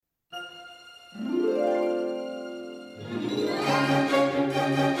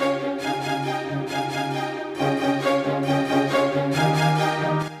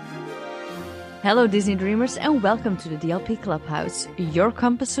Hello, Disney Dreamers, and welcome to the DLP Clubhouse, your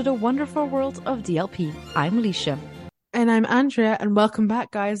compass to the wonderful world of DLP. I'm Alicia. And I'm Andrea, and welcome back,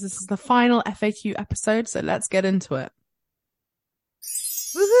 guys. This is the final FAQ episode, so let's get into it.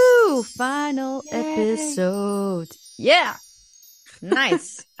 Woohoo! Final Yay. episode. Yeah!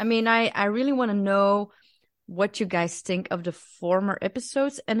 Nice. I really want to know what you guys think of the former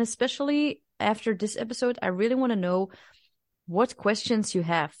episodes, and especially after this episode, I really want to know what questions you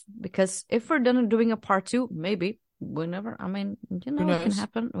have, because if we're done doing a part 2, maybe, whenever, it can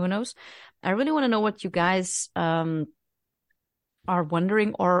happen, who knows? I really want to know what you guys are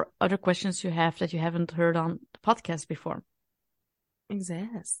wondering, or other questions you have that you haven't heard on the podcast before.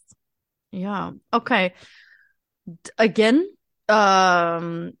 Exist. Yeah. Okay. Again,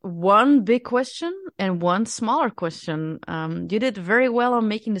 one big question and one smaller question. You did very well on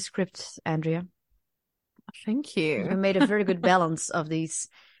making the script, Andrea. Thank you. You made a very good balance of these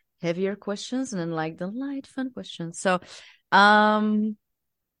heavier questions and then like the light, fun questions. So, I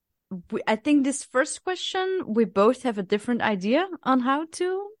think this first question, we both have a different idea on how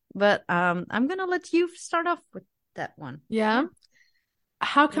to, but I'm going to let you start off with that one. Yeah.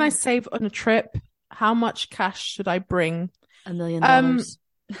 How can I save on a trip? How much cash should I bring? $1 million.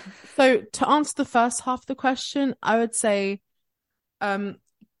 So to answer the first half of the question, I would say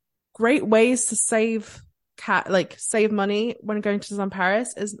great ways to save money when going to Disneyland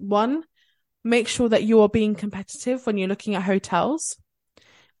Paris is, one, make sure that you are being competitive when you're looking at hotels.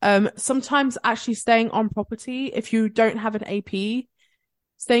 Sometimes actually staying on property, if you don't have an AP,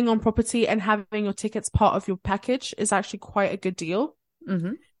 staying on property and having your tickets part of your package is actually quite a good deal.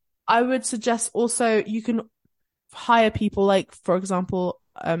 Mm-hmm. I would suggest also you can hire people like, for example,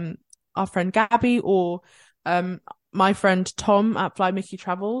 our friend Gabby or my friend Tom at Fly Mickey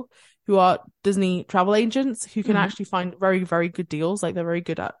Travel, who are Disney travel agents who can actually find very, very good deals. Like, they're very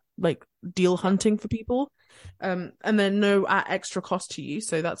good at like deal hunting for people. And then no extra cost to you.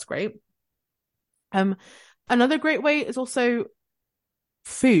 So that's great. Another great way is also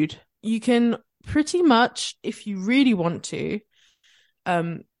food. You can pretty much, if you really want to,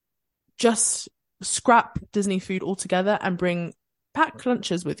 just scrap Disney food altogether and bring packed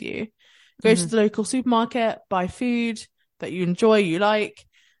lunches with you. Go to the local supermarket, buy food that you enjoy, you like,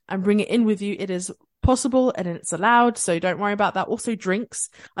 and bring it in with you. It is possible and it's allowed, so don't worry about that. Also, drinks.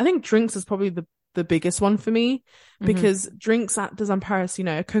 I think drinks is probably the biggest one for me, because drinks at Disneyland Paris,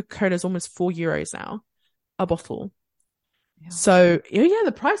 a Coca-Cola is almost €4 now, a bottle. Yeah. So,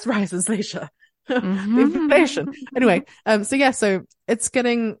 the price rises, Leisha. The inflation. Anyway, so it's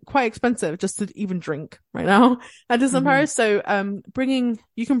getting quite expensive just to even drink right now at Disneyland Paris. So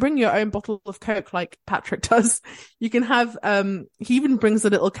you can bring your own bottle of Coke like Patrick does. You can have he even brings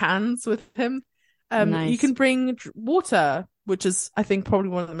the little cans with him. Nice. You can bring water, which is, I think, probably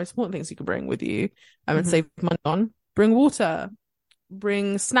one of the most important things you can bring with you and save money on. Bring water,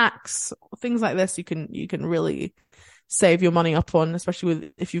 bring snacks, things like this. You can really save your money up on,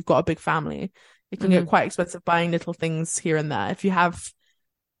 especially if you've got a big family. It can get quite expensive buying little things here and there. If you have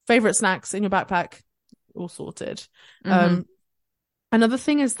favorite snacks in your backpack, all sorted. Another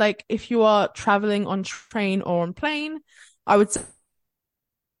thing is, like, if you are traveling on train or on plane, I would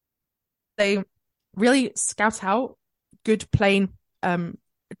say really scout out good plane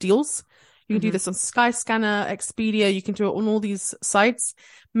deals. You can do this on Skyscanner, Expedia. You can do it on all these sites.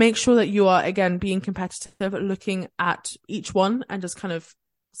 Make sure that you are, again, being competitive, looking at each one and just kind of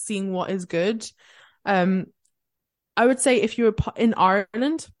seeing what is good. I would say if you're in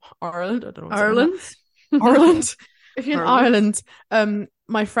Ireland, I don't know. Ireland. If you're in Ireland,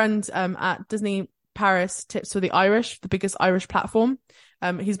 my friend at Disney Paris Tips for the Irish, the biggest Irish platform.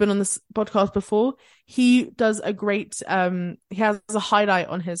 He's been on this podcast before. He does a great, he has a highlight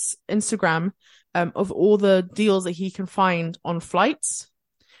on his Instagram of all the deals that he can find on flights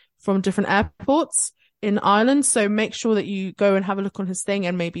from different airports in Ireland. So make sure that you go and have a look on his thing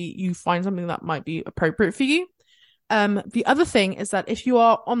and maybe you find something that might be appropriate for you. The other thing is that if you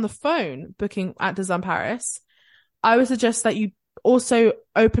are on the phone booking at Disneyland Paris, I would suggest that you also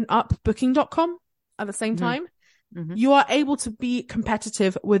open up booking.com at the same time. You are able to be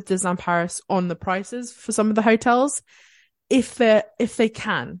competitive with Disneyland Paris on the prices for some of the hotels if they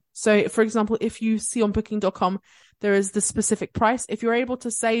can. So, for example, if you see on booking.com there is the specific price, if you're able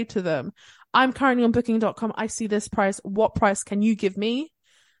to say to them, I'm currently on booking.com, I see this price, what price can you give me?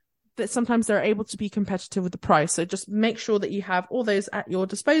 That sometimes they're able to be competitive with the price. So just make sure that you have all those at your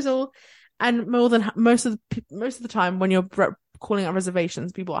disposal. And most of the time when you're calling out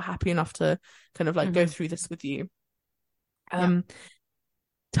reservations, people are happy enough to kind of like go through this with you. To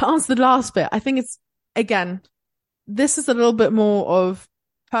answer the last bit, I think it's, again, this is a little bit more of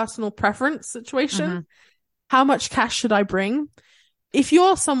personal preference situation. Mm-hmm. How much cash should I bring? If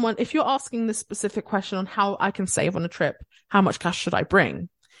you're asking this specific question on how I can save on a trip, how much cash should I bring?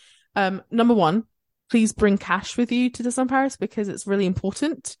 Number one, please bring cash with you to Disneyland Paris because it's really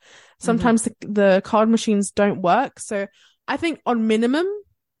important. Sometimes the card machines don't work. So I think on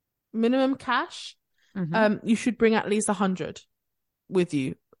minimum cash, you should bring at least 100 with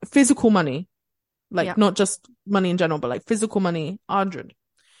you. Physical money, like not just money in general, but like physical money, 100.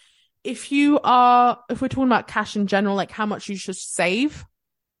 If we're talking about cash in general, like how much you should save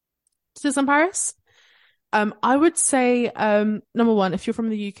to Disneyland Paris, I would say, number one, if you're from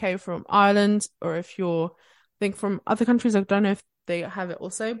the UK, from Ireland, or if you're, I think from other countries, I don't know if they have it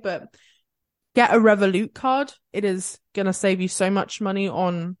also, but get a Revolut card. It is going to save you so much money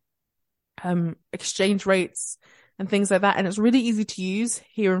on, exchange rates and things like that. And it's really easy to use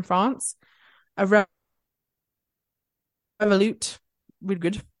here in France. A Revolut, really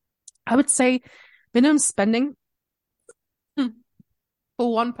good. I would say minimum spending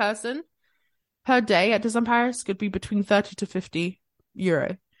for one person per day at Disneyland Paris could be between 30 to 50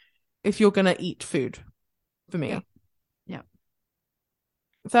 euro if you're going to eat food, for me. Yeah.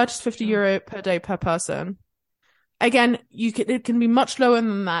 30 to 50 euro per day per person. Again, it can be much lower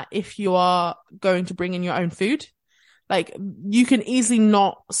than that if you are going to bring in your own food. Like, you can easily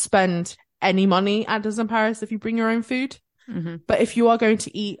not spend any money at Disneyland Paris if you bring your own food. But if you are going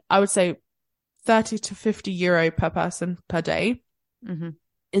to eat, I would say 30 to 50 euro per person per day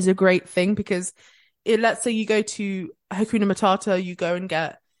is a great thing, because let's say you go to Hakuna Matata, you go and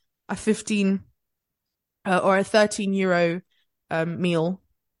get a 15 or a 13 euro meal.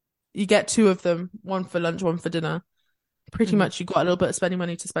 You get two of them, one for lunch, one for dinner. Pretty much you got a little bit of spending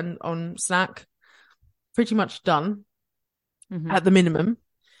money to spend on snack. Pretty much done at the minimum.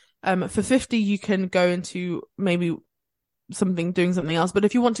 For 50, you can go into maybe doing something else. But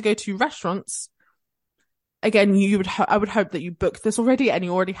if you want to go to restaurants, again, I would hope that you booked this already and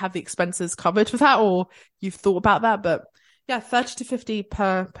you already have the expenses covered for that, or you've thought about that. But yeah, 30 to 50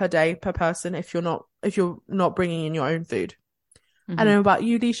 per day per person if you're not bringing in your own food. I don't know about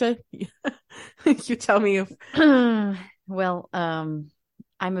you, Disha. You tell me if. Well, I'm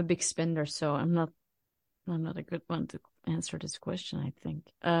a big spender, so I'm not a good one to answer this question, I think.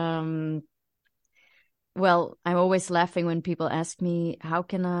 Well, I'm always laughing when people ask me, how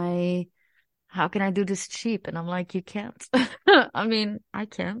can I do this cheap? And I'm like, you can't. I mean, I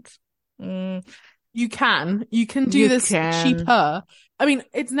can't. You can do this cheaper. I mean,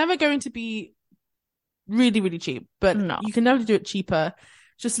 it's never going to be really, really cheap, but you can never do it cheaper.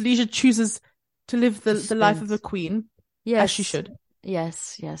 Just Leisure chooses to live the life of a queen, as she should.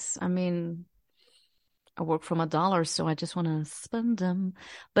 Yes. I mean, I work from $1, so I just want to spend them.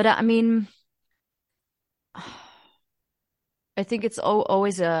 But I mean, I think it's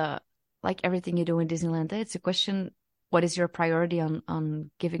always like everything you do in Disneyland, it's a question, what is your priority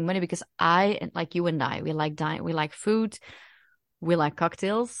on giving money? Because like you and I, we like food, we like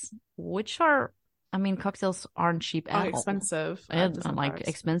cocktails, which are, I mean, cocktails aren't cheap at all. Expensive. Like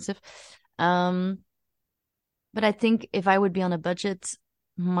expensive. But I think if I would be on a budget,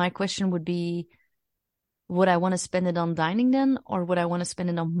 my question would be, would I want to spend it on dining then, or would I want to spend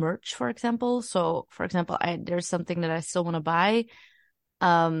it on merch, for example? So, for example, there's something that I still want to buy.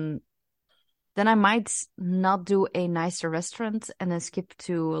 Then I might not do a nicer restaurant and then skip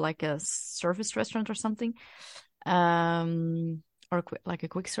to like a service restaurant or something, or like a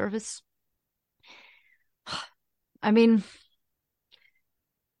quick service. I mean,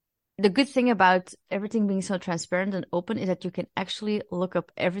 the good thing about everything being so transparent and open is that you can actually look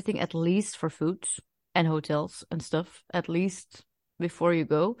up everything, at least for food and hotels and stuff, at least before you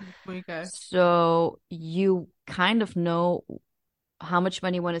go. So you kind of know how much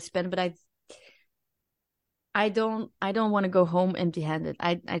money you want to spend, but I don't want to go home empty-handed.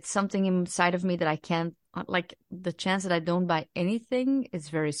 It's something inside of me that I can't, like, the chance that I don't buy anything is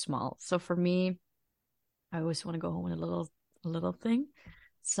very small. So for me, I always want to go home with a little thing.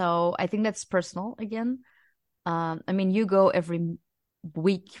 So I think that's personal again. I mean, you go every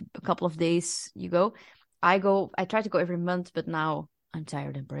week, a couple of days you go. I try to go every month, but now I'm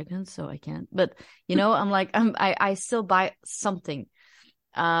tired and pregnant, so I can't. But I'm like, I still buy something.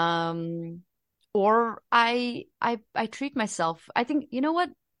 Or I treat myself. I think, you know what?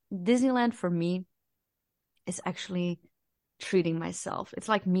 Disneyland for me is actually treating myself. It's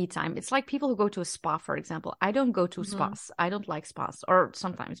like me time. It's like people who go to a spa, for example. I don't go to spas. I don't like spas, or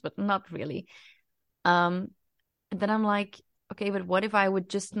sometimes, but not really. And then I'm like, okay, but what if I would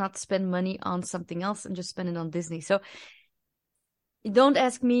just not spend money on something else and just spend it on Disney? So don't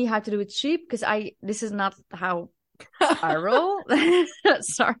ask me how to do it cheap, because this is not how spiral.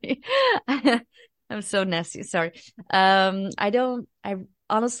 Sorry. I'm so nasty. Sorry. I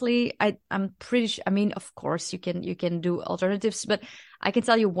honestly, I'm pretty sure, I mean, of course you can do alternatives, but I can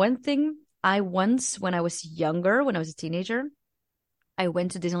tell you one thing. I once, when I was younger, when I was a teenager, I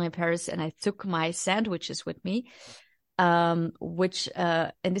went to Disneyland Paris and I took my sandwiches with me. Which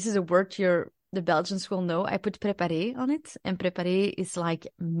and this is a word the Belgians will know. I put préparé on it, and préparé is like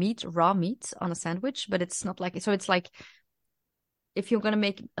meat, raw meat on a sandwich, but it's not like, so it's like if you're gonna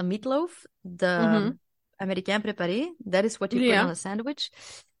make a meatloaf, the Américain préparé, that is what you put on a sandwich.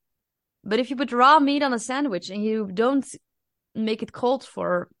 But if you put raw meat on a sandwich and you don't make it cold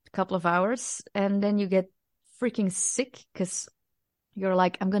for a couple of hours, and then you get freaking sick because you're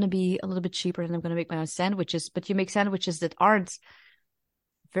like, I'm going to be a little bit cheaper and I'm going to make my own sandwiches, but you make sandwiches that aren't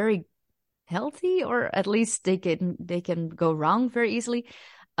very healthy, or at least they can go wrong very easily.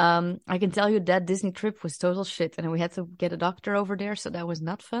 I can tell you that Disney trip was total shit, and we had to get a doctor over there, so that was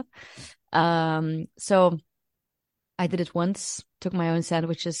not fun. So I did it once, took my own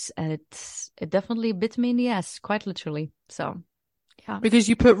sandwiches, and it definitely bit me in the ass, quite literally. So yeah, because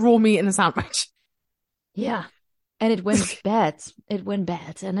you put raw meat in a sandwich. Yeah. And it went bad. It went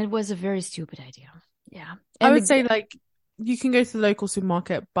bad. And it was a very stupid idea. Yeah. And I would say, like, you can go to the local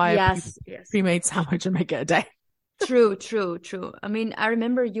supermarket, buy a pre-made sandwich and make it a day. True. I mean, I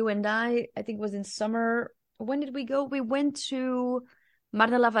remember you and I think it was in summer. When did we go? We went to Mar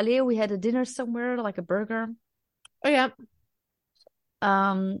de la Vallée. We had a dinner somewhere, like a burger. Oh, yeah.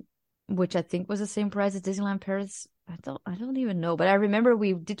 Which I think was the same price as Disneyland Paris. I don't even know, but I remember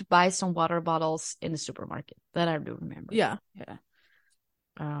we did buy some water bottles in the supermarket. That I do remember. Yeah.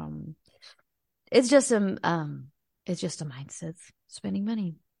 It's just a mindset, spending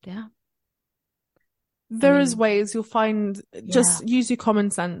money. Yeah. There is ways you'll find. Just use your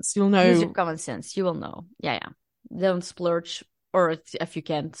common sense. You'll know. Use your common sense. You will know. Yeah. Don't splurge, or if you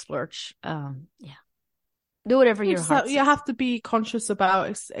can splurge, do whatever your heart says. You have to be conscious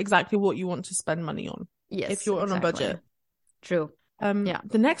about exactly what you want to spend money on. Yes, if you're on a budget. True. The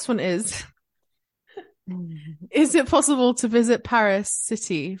next one is it possible to visit Paris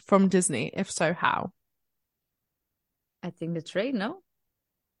city from Disney? If so, how? I think the train, no?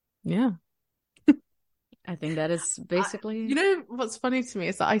 Yeah. I think that is basically... you know, what's funny to me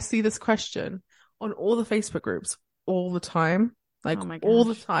is that I see this question on all the Facebook groups all the time. Like, all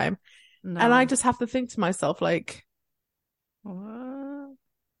the time. No. And I just have to think to myself, like... What?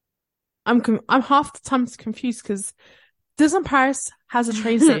 I'm half the time confused because Disneyland Paris has a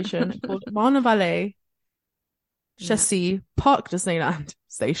train station called Marne-Vallée Chessy Park Disneyland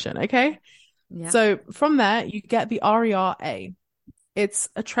Station, okay? Yeah. So from there, you get the RER-A. It's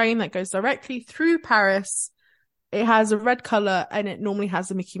a train that goes directly through Paris. It has a red color and it normally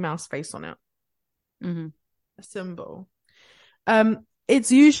has a Mickey Mouse face on it. Mm-hmm. A symbol.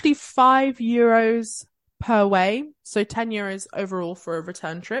 It's usually €5 per way. So €10 overall for a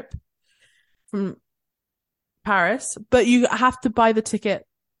return trip from Paris, but you have to buy the ticket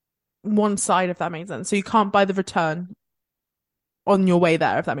one side, if that makes sense. So you can't buy the return on your way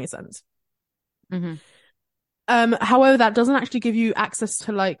there, if that makes sense. Mm-hmm. However, that doesn't actually give you access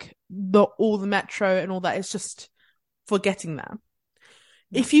to like all the metro and all that. It's just for getting there.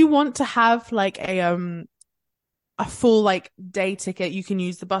 Yeah. If you want to have like a full like day ticket, you can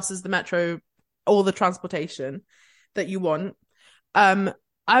use the buses, the metro, all the transportation that you want. I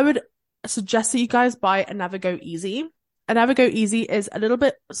would suggest that you guys buy a Navigo Easy. A Navigo Easy is a little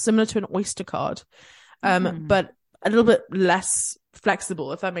bit similar to an Oyster card, but a little bit less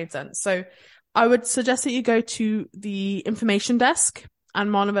flexible, if that made sense. So I would suggest that you go to the information desk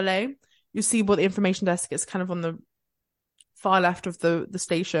and Marne-Vallée. You see what the information desk is kind of on the far left of the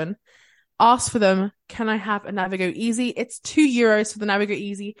station. Ask for them, can I have a Navigo Easy? It's €2 for the Navigo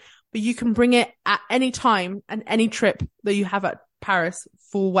Easy, but you can bring it at any time and any trip that you have at Paris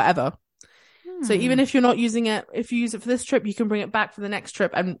for whatever. So even if you're not using it, if you use it for this trip, you can bring it back for the next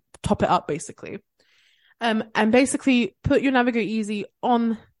trip and top it up basically. And basically put your Navigo Easy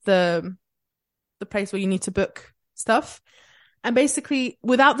on the place where you need to book stuff. And basically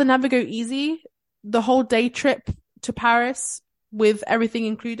without the Navigo Easy, the whole day trip to Paris with everything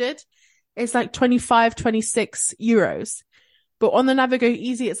included is like 25, €26. But on the Navigo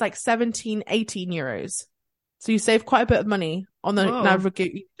Easy, it's like 17, €18. So you save quite a bit of money on the Navigo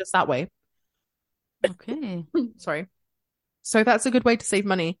Easy just that way. Okay. Sorry. So that's a good way to save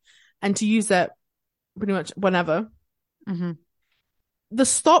money and to use it pretty much whenever. Mm-hmm. The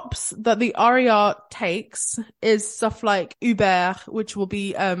stops that the RER takes is stuff like Uber, which will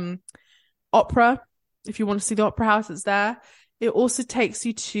be Opera. If you want to see the Opera House, it's there. It also takes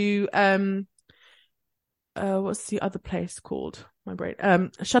you to what's the other place called? My brain.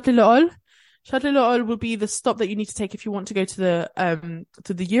 Châtelet-le-Haut. Châtelet-le-Haut will be the stop that you need to take if you want to go to the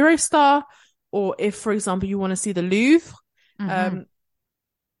Eurostar, or if, for example, you want to see the Louvre.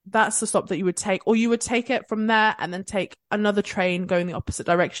 That's the stop that you would take, or you would take it from there and then take another train going the opposite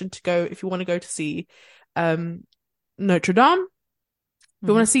direction to go if you want to go to see Notre Dame. If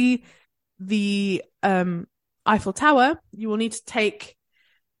you want to see the Eiffel Tower, you will need to take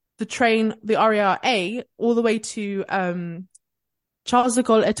the train, the RER A, all the way to Charles de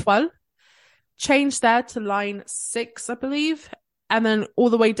Gaulle Étoile, change there to line 6, I believe, and then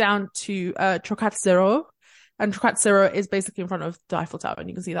all the way down to Trocadero. And Trocadero is basically in front of the Eiffel Tower, and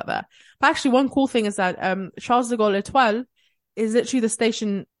you can see that there. But actually, one cool thing is that Charles de Gaulle Étoile is literally the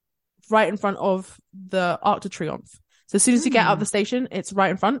station right in front of the Arc de Triomphe. So as soon as you get out of the station, it's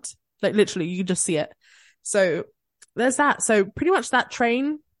right in front. Like literally, you can just see it. So there's that. So pretty much that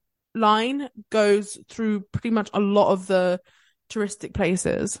train line goes through pretty much a lot of the touristic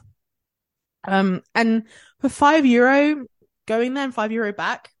places. And for €5 going there and €5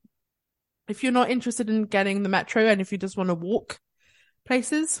 back, if you're not interested in getting the metro and if you just want to walk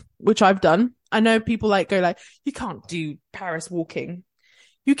places, which I've done, I know people go like, you can't do Paris walking.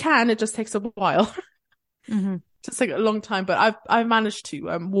 You can, it just takes a while. Just like a long time, but I've managed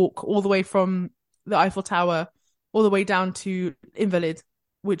to walk all the way from the Eiffel Tower all the way down to Invalides,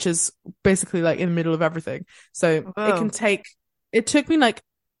 which is basically like in the middle of everything. So it took me like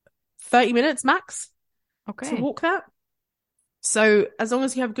 30 minutes max to walk that. So as long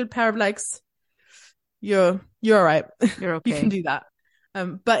as you have a good pair of legs, you're all right. You're okay. You can do that.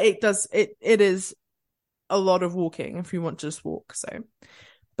 But it is a lot of walking if you want to just walk. So,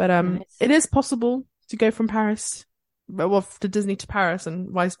 but Nice. It is possible to go from Paris, well, to Disney to Paris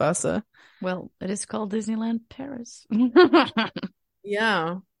and vice versa. Well, it is called Disneyland Paris.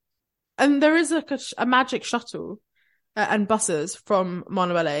 Yeah. And there is a magic shuttle and buses from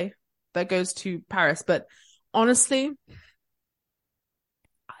Montpellier that goes to Paris. But honestly,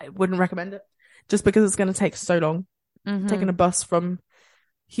 I wouldn't recommend it just because it's going to take so long. Taking a bus from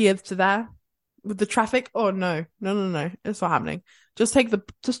here to there with the traffic. Oh, no. It's not happening. Just take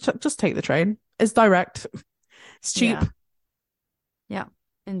the train. It's direct. It's cheap. Yeah.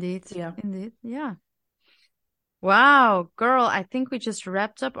 Indeed. Yeah. Indeed. Yeah. Wow, girl, I think we just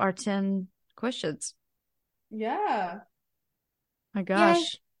wrapped up our 10 questions. Yeah. My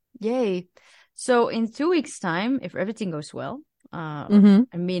gosh. Yay. So in 2 weeks' time, if everything goes well, I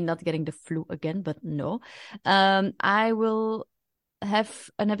mean, not getting the flu again, but no, I will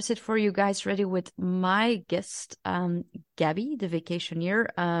have an episode for you guys ready with my guest, Gabby, the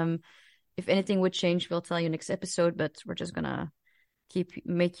vacationeer. If anything would change, we'll tell you next episode, but we're just gonna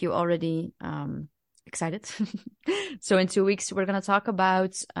make you already excited. So in 2 weeks, we're gonna talk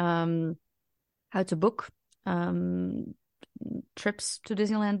about how to book trips to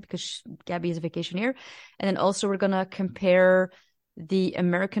Disneyland because Gabby is a vacationeer, and then also we're gonna compare the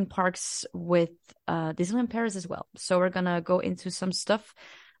American parks with Disneyland Paris as well. So we're gonna go into some stuff.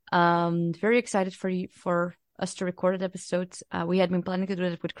 Very excited for us to record an episode. We had been planning to do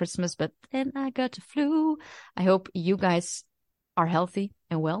it with Christmas, but then I got the flu. I hope you guys are healthy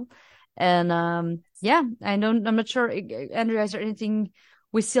and well. And I'm not sure, Andrea, is there anything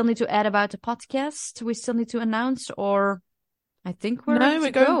we still need to add about the podcast? We still need to announce, or I think we're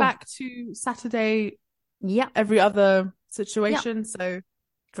going back to Saturday. Yeah, every other situation. So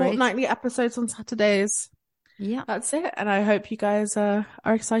fortnightly episodes on Saturdays. Yeah, that's it. And I hope you guys are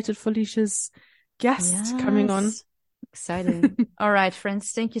excited for Leisha's guest coming on. Exciting. All right,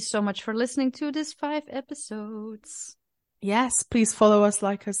 friends. Thank you so much for listening to this 5 episodes. Yes, please follow us,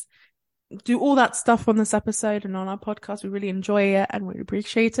 like us, do all that stuff on this episode and on our podcast. We really enjoy it and we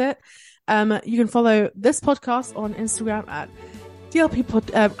appreciate it. You can follow this podcast on Instagram at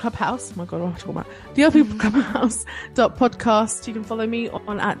DLP Clubhouse. Oh my God, what am I talking about? DLP Clubhouse.podcast. You can follow me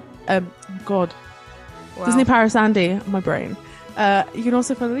on at Disney Paris Andy, my brain. You can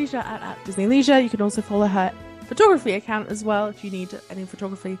also follow Leisha at Disney Leisure. You can also follow her photography account as well if you need any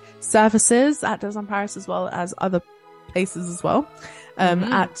photography services at Disneyland Paris, as well as other places as well.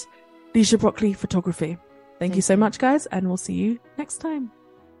 At Leisha Broccoli Photography. Thank you so much, guys, and we'll see you next time.